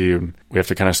cryptocurrency and we have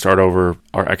to kind of start over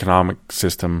our economic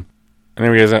system.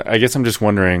 Anyways, I guess I'm just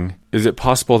wondering, is it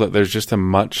possible that there's just a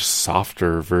much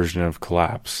softer version of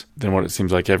collapse than what it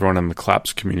seems like everyone in the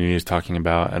collapse community is talking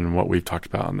about and what we've talked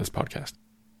about on this podcast?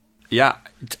 Yeah,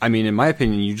 I mean, in my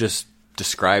opinion, you just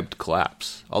described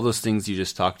collapse. All those things you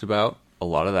just talked about, a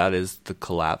lot of that is the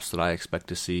collapse that I expect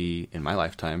to see in my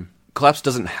lifetime. Collapse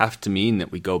doesn't have to mean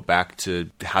that we go back to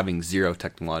having zero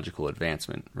technological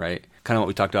advancement, right? Kind of what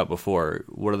we talked about before.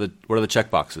 What are the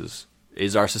check boxes?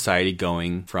 Is our society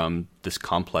going from this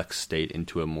complex state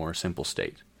into a more simple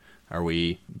state? Are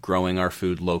we growing our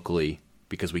food locally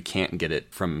because we can't get it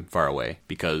from far away,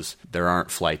 because there aren't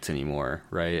flights anymore,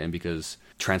 right? And because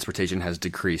transportation has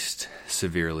decreased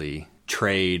severely,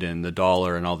 trade and the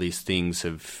dollar and all these things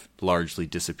have largely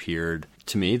disappeared.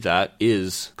 To me, that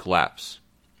is collapse.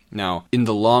 Now, in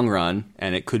the long run,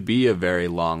 and it could be a very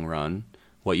long run,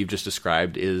 what you've just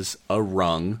described is a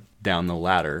rung down the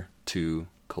ladder to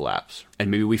collapse.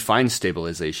 And maybe we find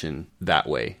stabilization that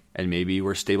way, and maybe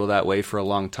we're stable that way for a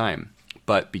long time.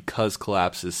 But because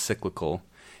collapse is cyclical,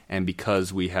 and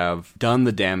because we have done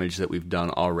the damage that we've done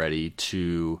already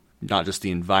to not just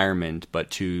the environment, but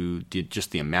to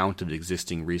just the amount of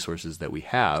existing resources that we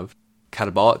have,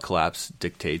 catabolic collapse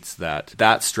dictates that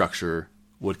that structure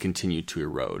would continue to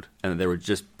erode, and there would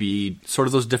just be sort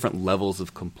of those different levels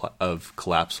of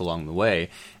collapse along the way.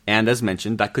 And as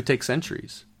mentioned, that could take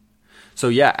centuries. So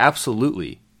yeah,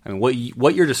 absolutely. I mean,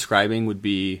 what you're describing would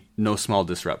be no small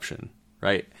disruption,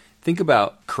 right? Think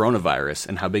about coronavirus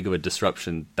and how big of a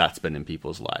disruption that's been in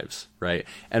people's lives, right?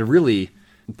 And really,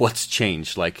 what's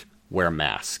changed? Like, wear a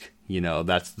mask. You know,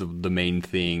 that's the main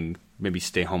thing. Maybe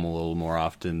stay home a little more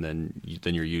often than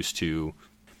you're used to.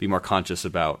 Be more conscious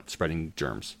about spreading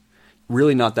germs.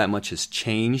 Really not that much has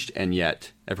changed, and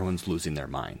yet everyone's losing their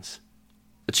minds.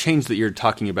 The change that you're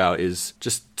talking about is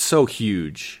just so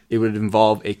huge. It would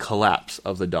involve a collapse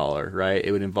of the dollar, right?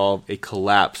 It would involve a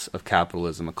collapse of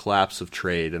capitalism, a collapse of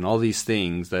trade, and all these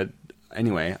things that,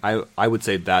 anyway, I would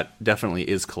say that definitely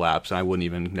is collapse, and I wouldn't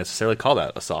even necessarily call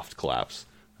that a soft collapse.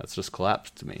 That's just collapse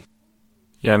to me.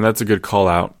 Yeah, and that's a good call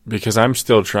out, because I'm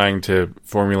still trying to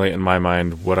formulate in my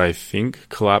mind what I think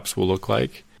collapse will look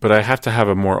like. But I have to have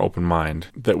a more open mind,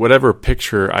 that whatever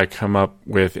picture I come up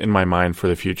with in my mind for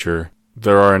the future,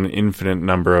 there are an infinite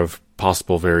number of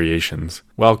possible variations,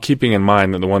 while keeping in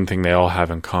mind that the one thing they all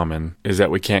have in common is that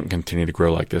we can't continue to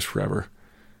grow like this forever,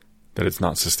 that it's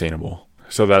not sustainable.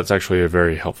 So that's actually a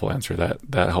very helpful answer.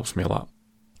 That helps me a lot.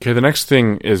 Okay, the next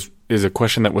thing is a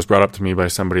question that was brought up to me by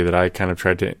somebody that I kind of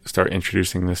tried to start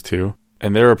introducing this to.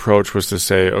 And their approach was to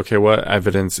say, okay, what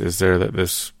evidence is there that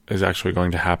this is actually going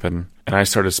to happen? And I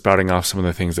started spouting off some of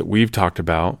the things that we've talked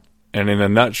about. And in a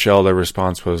nutshell, their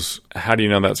response was, how do you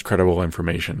know that's credible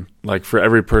information? Like, for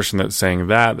every person that's saying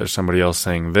that, there's somebody else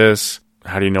saying this.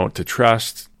 How do you know what to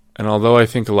trust? And although I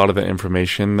think a lot of the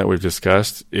information that we've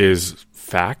discussed is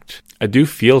fact, I do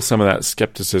feel some of that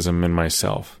skepticism in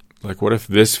myself. Like, what if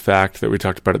this fact that we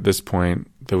talked about at this point,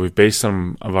 that we've based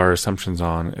some of our assumptions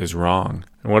on, is wrong?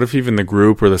 And what if even the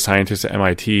group or the scientists at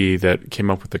MIT that came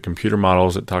up with the computer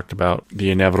models that talked about the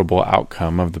inevitable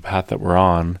outcome of the path that we're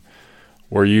on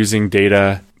were using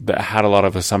data that had a lot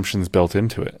of assumptions built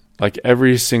into it? Like,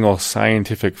 every single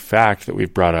scientific fact that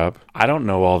we've brought up, I don't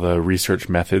know all the research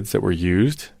methods that were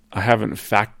used. I haven't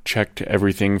fact-checked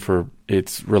everything for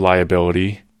its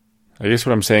reliability. I guess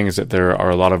what I'm saying is that there are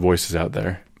a lot of voices out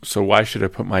there. So why should I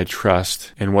put my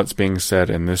trust in what's being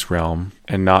said in this realm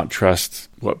and not trust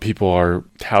what people are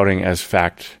touting as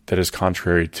fact that is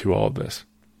contrary to all of this?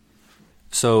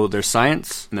 So there's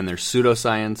science, and then there's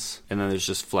pseudoscience, and then there's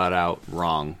just flat out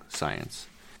wrong science.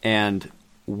 And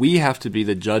we have to be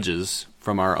the judges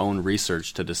from our own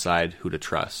research to decide who to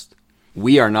trust.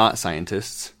 We are not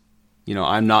scientists. You know,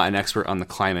 I'm not an expert on the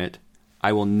climate.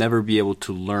 I will never be able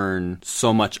to learn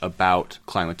so much about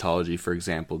climatology, for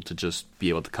example, to just be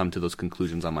able to come to those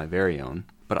conclusions on my very own.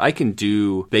 But I can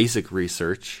do basic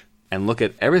research and look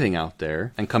at everything out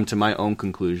there and come to my own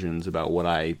conclusions about what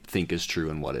I think is true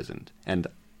and what isn't. And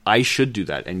I should do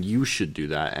that, and you should do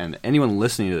that, and anyone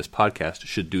listening to this podcast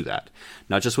should do that.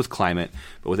 Not just with climate,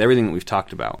 but with everything that we've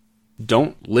talked about.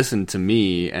 Don't listen to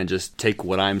me and just take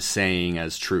what I'm saying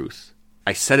as truth.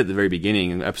 I said at the very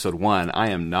beginning in episode 1, I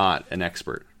am not an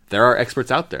expert. There are experts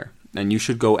out there, and you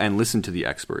should go and listen to the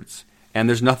experts. And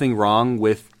there's nothing wrong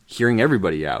with hearing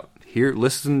everybody out.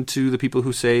 Listen to the people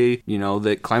who say, you know,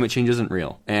 that climate change isn't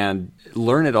real, and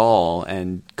learn it all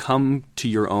and come to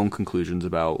your own conclusions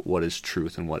about what is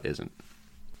truth and what isn't.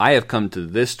 I have come to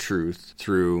this truth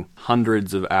through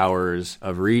hundreds of hours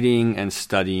of reading and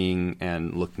studying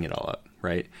and looking it all up,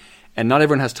 right? And not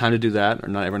everyone has time to do that, or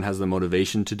not everyone has the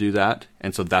motivation to do that.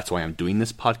 And so that's why I'm doing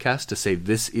this podcast, to say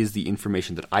this is the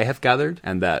information that I have gathered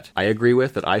and that I agree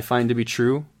with, that I find to be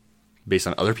true, based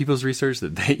on other people's research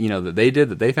that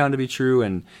they found to be true.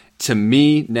 And to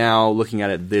me, now looking at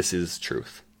it, this is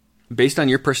truth. Based on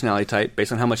your personality type,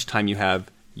 based on how much time you have,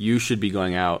 you should be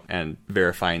going out and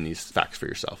verifying these facts for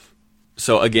yourself.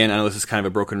 So again, I know this is kind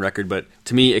of a broken record, but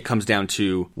to me it comes down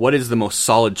to what is the most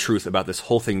solid truth about this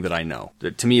whole thing that I know,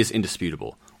 that to me is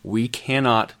indisputable. We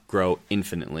cannot grow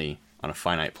infinitely on a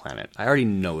finite planet. I already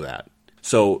know that.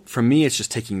 So for me, it's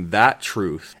just taking that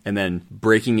truth and then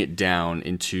breaking it down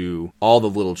into all the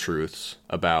little truths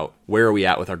about where are we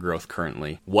at with our growth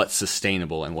currently, what's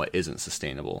sustainable and what isn't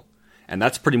sustainable. And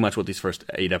that's pretty much what these first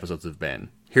 8 episodes have been.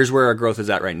 Here's where our growth is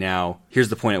at right now. Here's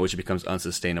the point at which it becomes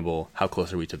unsustainable. How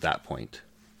close are we to that point?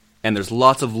 And there's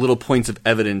lots of little points of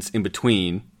evidence in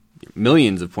between,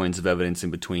 millions of points of evidence in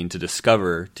between to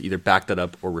discover, to either back that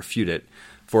up or refute it.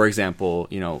 For example,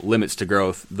 Limits to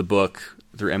Growth, the book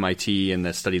through MIT and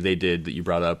the study they did that you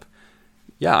brought up.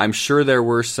 Yeah, I'm sure there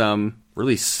were some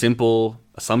really simple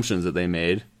assumptions that they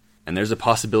made, and there's a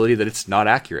possibility that it's not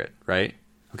accurate, right?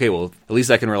 Okay, well, at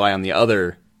least I can rely on the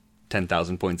other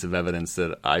 10,000 points of evidence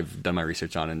that I've done my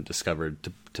research on and discovered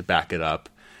to back it up,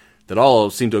 that all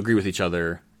seem to agree with each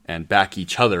other and back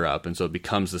each other up. And so it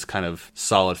becomes this kind of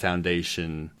solid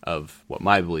foundation of what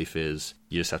my belief is.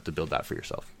 You just have to build that for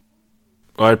yourself.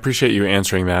 Well, I appreciate you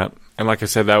answering that. And like I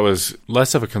said, that was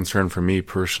less of a concern for me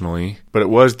personally, but it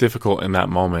was difficult in that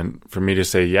moment for me to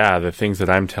say, yeah, the things that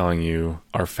I'm telling you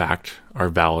are fact, are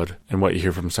valid, and what you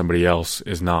hear from somebody else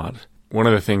is not. One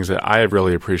of the things that I have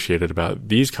really appreciated about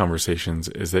these conversations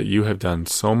is that you have done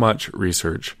so much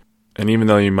research, and even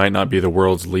though you might not be the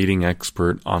world's leading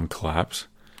expert on collapse,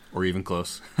 or even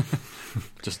close,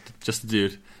 just a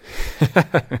dude.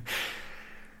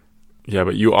 Yeah,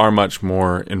 but you are much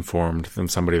more informed than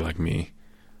somebody like me.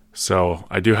 So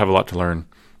I do have a lot to learn.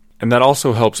 And that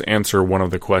also helps answer one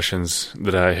of the questions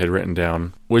that I had written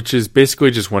down, which is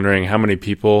basically just wondering how many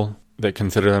people that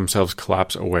consider themselves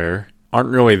collapse aware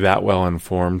aren't really that well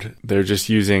informed. They're just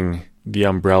using the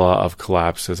umbrella of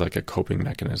collapse as like a coping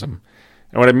mechanism.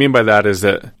 And what I mean by that is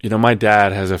that, my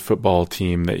dad has a football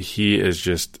team that he is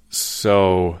just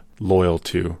so loyal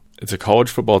to. It's a college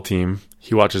football team.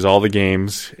 He watches all the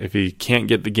games. If he can't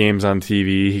get the games on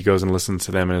TV, he goes and listens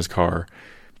to them in his car.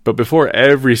 But before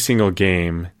every single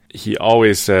game, he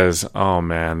always says, oh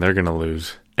man, they're going to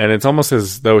lose. And it's almost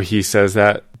as though he says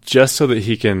that just so that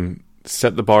he can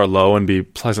set the bar low and be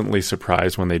pleasantly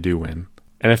surprised when they do win.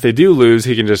 And if they do lose,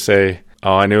 he can just say,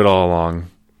 oh, I knew it all along.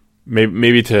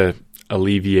 Maybe to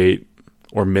alleviate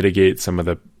or mitigate some of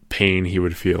the pain he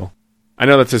would feel. I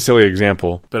know that's a silly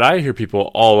example, but I hear people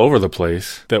all over the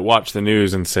place that watch the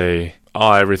news and say,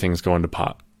 oh, everything's going to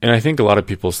pot. And I think a lot of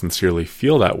people sincerely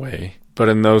feel that way. But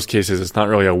in those cases, it's not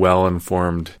really a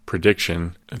well-informed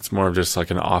prediction. It's more of just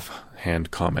like an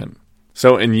offhand comment.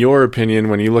 So in your opinion,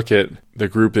 when you look at the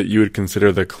group that you would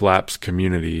consider the collapse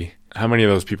community, how many of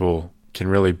those people can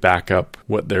really back up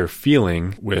what they're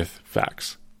feeling with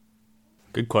facts?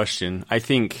 Good question. I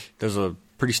think there's a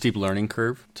pretty steep learning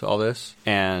curve to all this.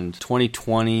 And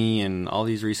 2020 and all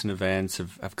these recent events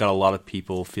have got a lot of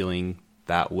people feeling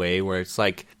that way, where it's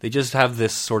like they just have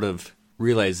this sort of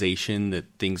realization that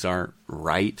things aren't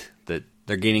right, that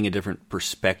they're gaining a different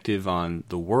perspective on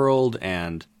the world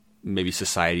and maybe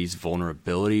society's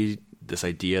vulnerability, this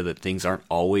idea that things aren't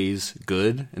always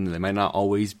good and they might not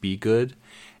always be good.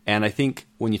 And I think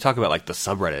when you talk about like the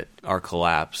subreddit, our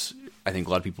collapse, I think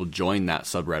a lot of people join that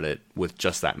subreddit with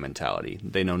just that mentality.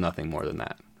 They know nothing more than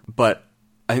that. But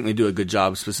I think they do a good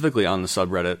job, specifically on the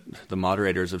subreddit, the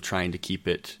moderators, of trying to keep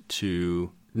it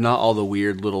to not all the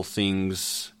weird little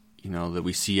things, that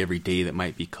we see every day that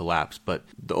might be collapse, but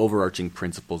the overarching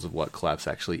principles of what collapse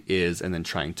actually is, and then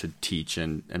trying to teach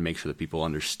and make sure that people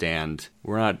understand.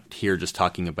 We're not here just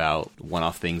talking about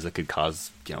one-off things that could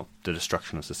cause, the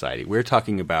destruction of society. We're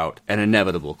talking about an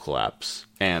inevitable collapse.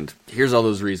 And here's all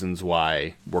those reasons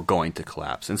why we're going to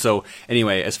collapse. And so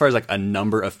anyway, as far as like a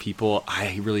number of people,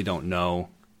 I really don't know.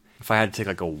 If I had to take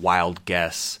like a wild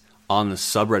guess, on the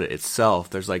subreddit itself,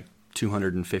 there's like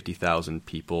 250,000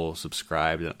 people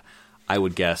subscribed. I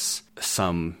would guess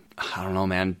some, I don't know,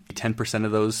 man, 10%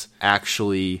 of those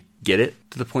actually get it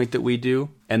to the point that we do.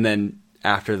 And then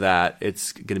after that,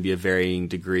 it's going to be a varying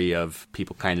degree of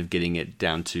people kind of getting it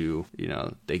down to,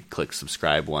 they click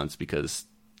subscribe once because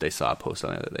they saw a post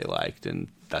on it that they liked, and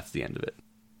that's the end of it.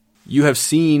 You have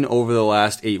seen over the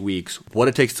last 8 weeks what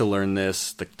it takes to learn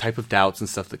this, the type of doubts and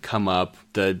stuff that come up,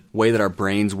 the way that our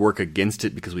brains work against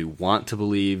it because we want to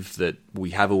believe that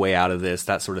we have a way out of this,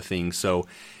 that sort of thing. So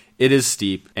it is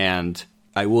steep, and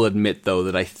I will admit, though,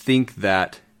 that I think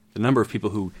that the number of people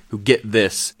who get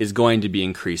this is going to be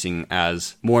increasing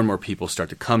as more and more people start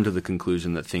to come to the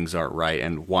conclusion that things aren't right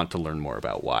and want to learn more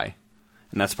about why.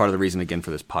 And that's part of the reason, again,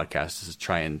 for this podcast, is to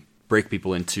try and break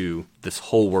people into this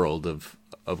whole world of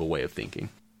a way of thinking.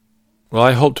 Well,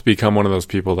 I hope to become one of those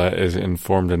people that is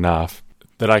informed enough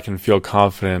that I can feel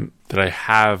confident that I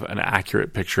have an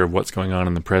accurate picture of what's going on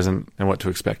in the present and what to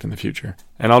expect in the future.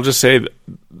 And I'll just say that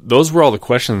those were all the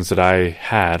questions that I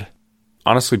had.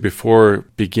 Honestly, before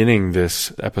beginning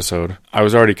this episode, I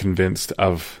was already convinced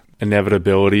of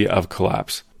inevitability of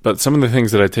collapse. But some of the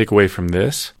things that I take away from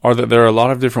this are that there are a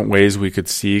lot of different ways we could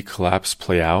see collapse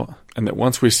play out, and that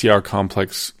once we see our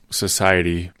complex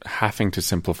society having to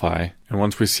simplify, and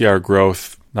once we see our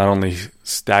growth not only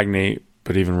stagnate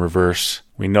but even reverse,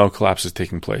 we know collapse is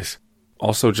taking place.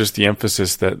 Also, just the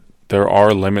emphasis that there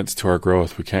are limits to our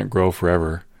growth. We can't grow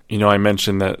forever. I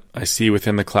mentioned that I see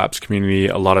within the collapse community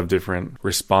a lot of different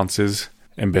responses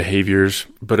and behaviors,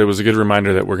 but it was a good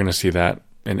reminder that we're going to see that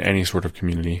in any sort of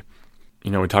community.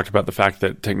 We talked about the fact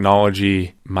that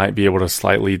technology might be able to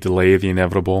slightly delay the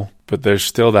inevitable, but there's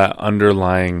still that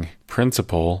underlying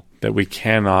principle that we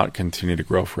cannot continue to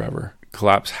grow forever.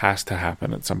 Collapse has to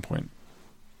happen at some point.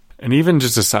 And even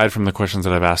just aside from the questions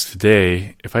that I've asked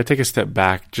today, if I take a step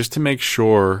back just to make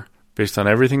sure, based on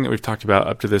everything that we've talked about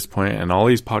up to this point and all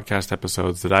these podcast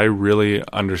episodes, that I really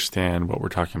understand what we're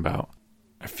talking about,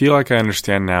 I feel like I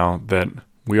understand now that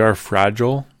we are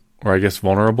fragile, or I guess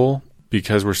vulnerable,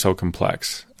 because we're so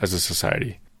complex as a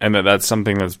society. And that's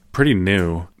something that's pretty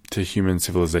new to human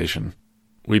civilization.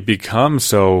 We've become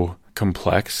so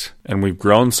complex and we've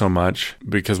grown so much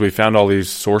because we found all these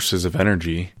sources of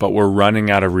energy, but we're running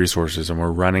out of resources and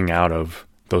we're running out of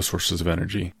those sources of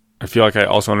energy. I feel like I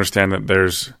also understand that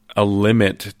there's a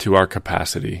limit to our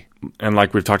capacity. And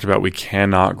like we've talked about, we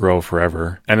cannot grow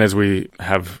forever. And as we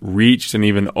have reached and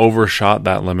even overshot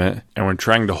that limit, and we're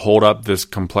trying to hold up this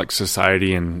complex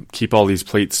society and keep all these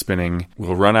plates spinning,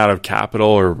 we'll run out of capital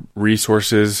or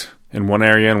resources in one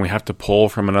area and we have to pull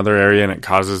from another area, and it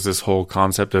causes this whole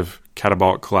concept of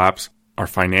catabolic collapse. Our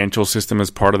financial system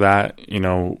is part of that.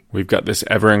 We've got this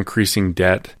ever-increasing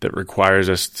debt that requires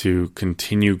us to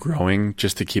continue growing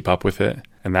just to keep up with it,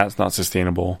 and that's not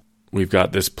sustainable. We've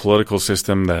got this political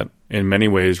system that in many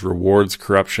ways rewards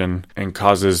corruption and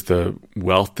causes the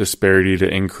wealth disparity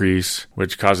to increase,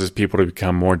 which causes people to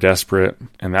become more desperate,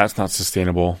 and that's not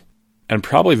sustainable. And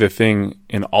probably the thing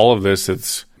in all of this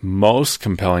that's most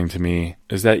compelling to me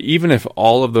is that even if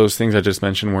all of those things I just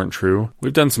mentioned weren't true,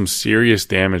 we've done some serious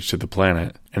damage to the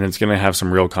planet, and it's going to have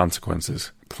some real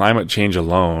consequences. Climate change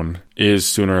alone is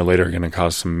sooner or later going to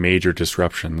cause some major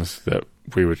disruptions that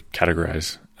we would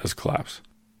categorize as collapse.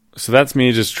 So that's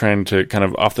me just trying to kind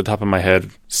of off the top of my head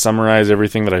summarize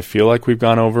everything that I feel like we've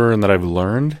gone over and that I've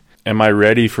learned. Am I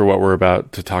ready for what we're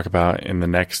about to talk about in the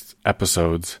next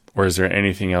episodes, or is there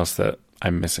anything else that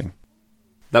I'm missing?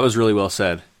 That was really well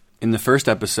said. In the first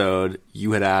episode,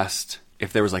 you had asked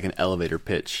if there was like an elevator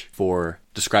pitch for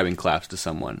describing collapse to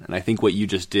someone. And I think what you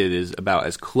just did is about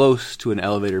as close to an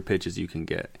elevator pitch as you can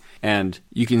get. And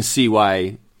you can see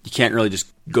why you can't really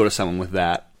just go to someone with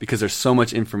that, because there's so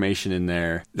much information in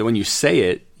there that when you say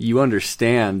it, you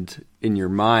understand in your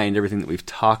mind everything that we've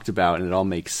talked about and it all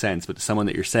makes sense. But to someone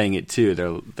that you're saying it to,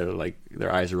 they're like,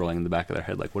 their eyes are rolling in the back of their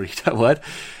head like, what?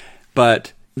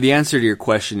 But the answer to your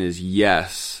question is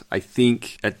yes. I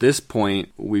think at this point,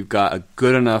 we've got a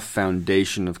good enough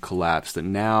foundation of collapse that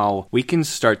now we can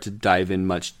start to dive in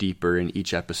much deeper in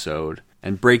each episode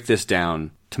and break this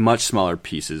down to much smaller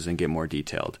pieces and get more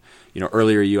detailed.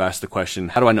 Earlier you asked the question,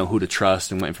 how do I know who to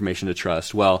trust and what information to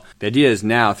trust? Well, the idea is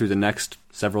now through the next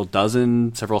several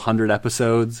hundred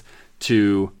episodes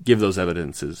to give those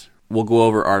evidences. We'll go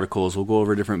over articles, we'll go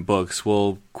over different books,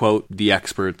 we'll quote the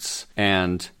experts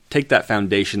and take that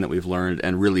foundation that we've learned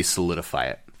and really solidify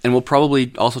it. And we'll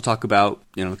probably also talk about,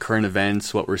 current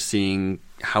events, what we're seeing,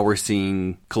 how we're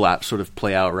seeing collapse sort of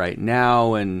play out right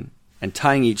now, and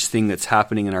tying each thing that's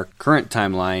happening in our current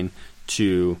timeline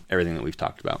to everything that we've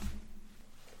talked about.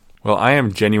 Well, I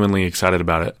am genuinely excited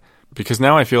about it because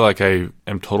now I feel like I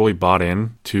am totally bought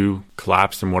in to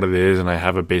collapse and what it is, and I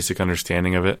have a basic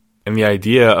understanding of it. And the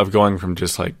idea of going from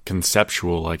just like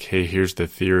conceptual, like, hey, here's the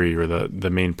theory or the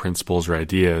main principles or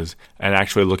ideas, and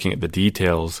actually looking at the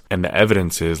details and the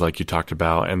evidences like you talked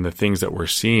about and the things that we're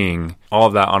seeing, all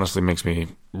of that honestly makes me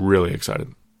really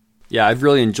excited. Yeah, I've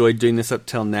really enjoyed doing this up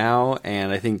till now,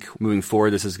 and I think moving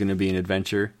forward this is going to be an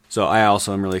adventure. So I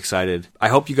also am really excited. I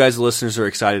hope you guys, the listeners, are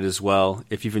excited as well.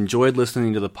 If you've enjoyed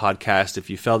listening to the podcast, if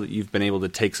you felt that you've been able to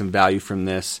take some value from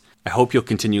this, I hope you'll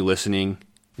continue listening.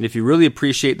 And if you really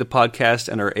appreciate the podcast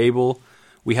and are able,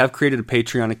 we have created a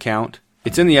Patreon account.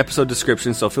 It's in the episode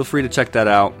description, so feel free to check that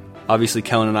out. Obviously,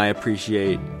 Kellen and I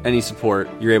appreciate any support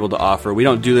you're able to offer. We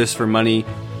don't do this for money,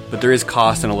 but there is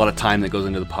cost and a lot of time that goes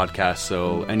into the podcast,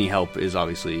 so any help is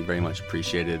obviously very much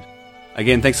appreciated.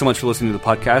 Again, thanks so much for listening to the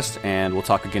podcast, and we'll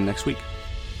talk again next week.